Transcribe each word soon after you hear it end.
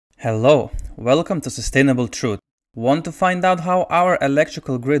Hello, welcome to Sustainable Truth. Want to find out how our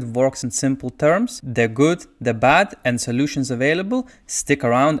electrical grid works in simple terms? The good, the bad, and solutions available? Stick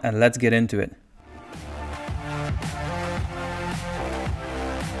around and let's get into it.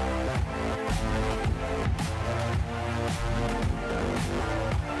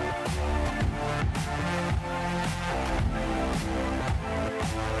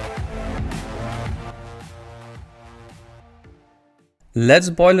 Let's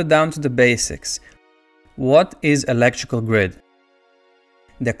boil it down to the basics. What is electrical grid?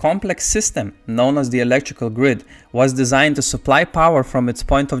 The complex system, known as the electrical grid, was designed to supply power from its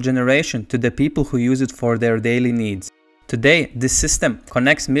point of generation to the people who use it for their daily needs. Today, this system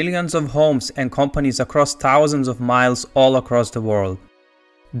connects millions of homes and companies across thousands of miles all across the world.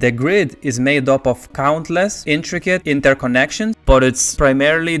 The grid is made up of countless, intricate interconnections, but it's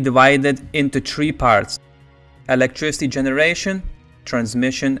primarily divided into three parts: electricity generation,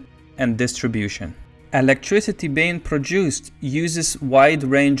 transmission, and distribution. Electricity being produced uses a wide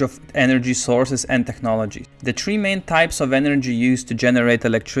range of energy sources and technologies. The three main types of energy used to generate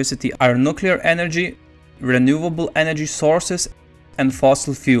electricity are nuclear energy, renewable energy sources, and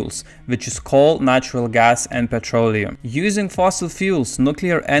fossil fuels, which is coal, natural gas, and petroleum. Using fossil fuels,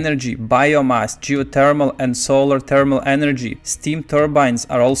 nuclear energy, biomass, geothermal, and solar thermal energy, steam turbines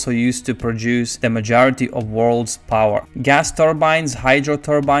are also used to produce the majority of world's power. Gas turbines, hydro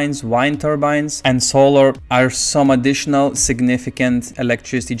turbines, wind turbines, and solar are some additional significant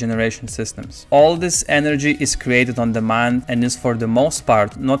electricity generation systems. All this energy is created on demand and is for the most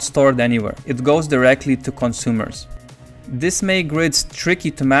part not stored anywhere. It goes directly to consumers. This made grids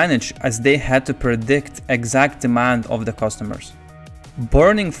tricky to manage as they had to predict exact demand of the customers.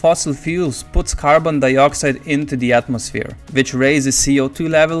 Burning fossil fuels puts carbon dioxide into the atmosphere, which raises CO2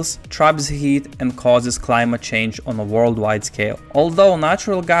 levels, traps heat, and causes climate change on a worldwide scale. Although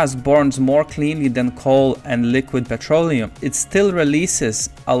natural gas burns more cleanly than coal and liquid petroleum, it still releases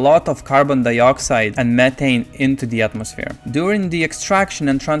a lot of carbon dioxide and methane into the atmosphere. During the extraction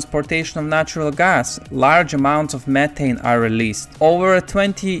and transportation of natural gas, large amounts of methane are released. Over a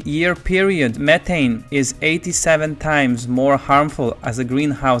 20-year period, methane is 87 times more harmful as a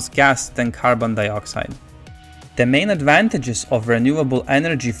greenhouse gas than carbon dioxide. The main advantages of renewable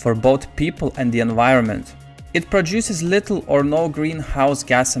energy for both people and the environment: it produces little or no greenhouse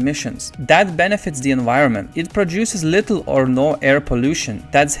gas emissions. That benefits the environment. It produces little or no air pollution.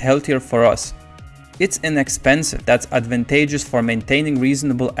 That's healthier for us. It's inexpensive. That's advantageous for maintaining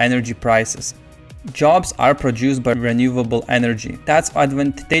reasonable energy prices. Jobs are produced by renewable energy. That's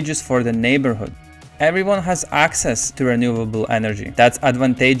advantageous for the neighborhood. Everyone has access to renewable energy. That's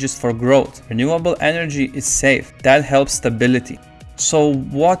advantageous for growth. Renewable energy is safe. That helps stability. So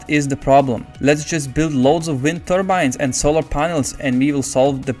what is the problem? Let's just build loads of wind turbines and solar panels and we will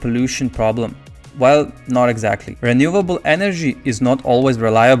solve the pollution problem. Well, not exactly. Renewable energy is not always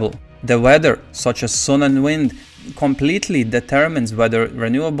reliable. The weather, such as sun and wind, completely determines whether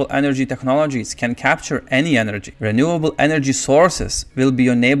renewable energy technologies can capture any energy. Renewable energy sources will be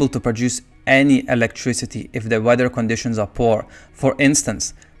unable to produce any electricity if the weather conditions are poor. For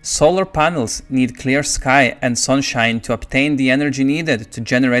instance, solar panels need clear sky and sunshine to obtain the energy needed to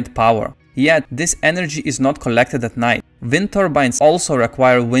generate power. Yet, this energy is not collected at night. Wind turbines also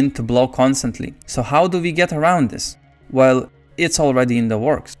require wind to blow constantly. So how do we get around this? Well, it's already in the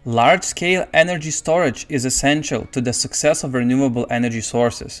works. Large-scale energy storage is essential to the success of renewable energy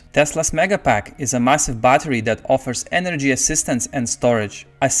sources. Tesla's Megapack is a massive battery that offers energy assistance and storage,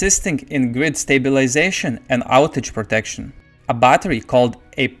 assisting in grid stabilization and outage protection. A battery called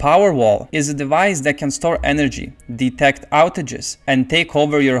a Powerwall is a device that can store energy, detect outages, and take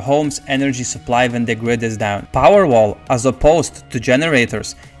over your home's energy supply when the grid is down. Powerwall, as opposed to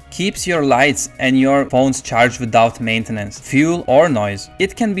generators, keeps your lights and your phones charged without maintenance, fuel, or noise.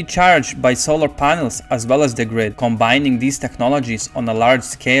 It can be charged by solar panels as well as the grid. Combining these technologies on a large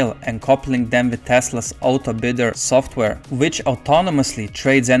scale and coupling them with Tesla's AutoBidder software, which autonomously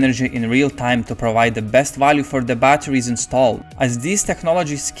trades energy in real time to provide the best value for the batteries installed. As these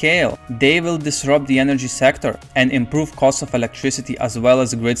technologies scale, they will disrupt the energy sector and improve costs of electricity as well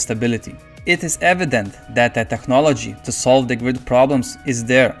as grid stability. It is evident that the technology to solve the grid problems is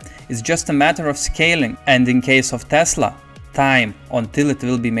there. It's just a matter of scaling, and in case of Tesla, time until it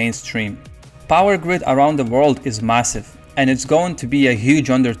will be mainstream. Power grid around the world is massive, and it's going to be a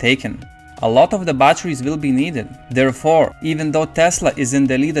huge undertaking. A lot of the batteries will be needed. Therefore, even though Tesla is in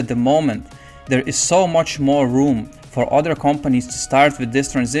the lead at the moment, there is so much more room for other companies to start with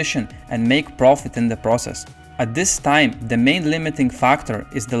this transition and make profit in the process. At this time, the main limiting factor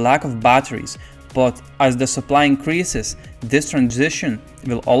is the lack of batteries, but as the supply increases, this transition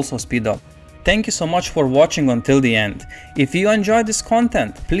will also speed up. Thank you so much for watching until the end. If you enjoyed this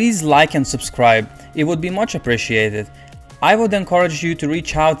content, please like and subscribe. It would be much appreciated. I would encourage you to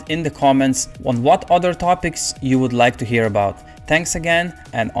reach out in the comments on what other topics you would like to hear about. Thanks again,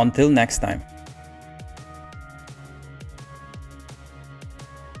 and until next time.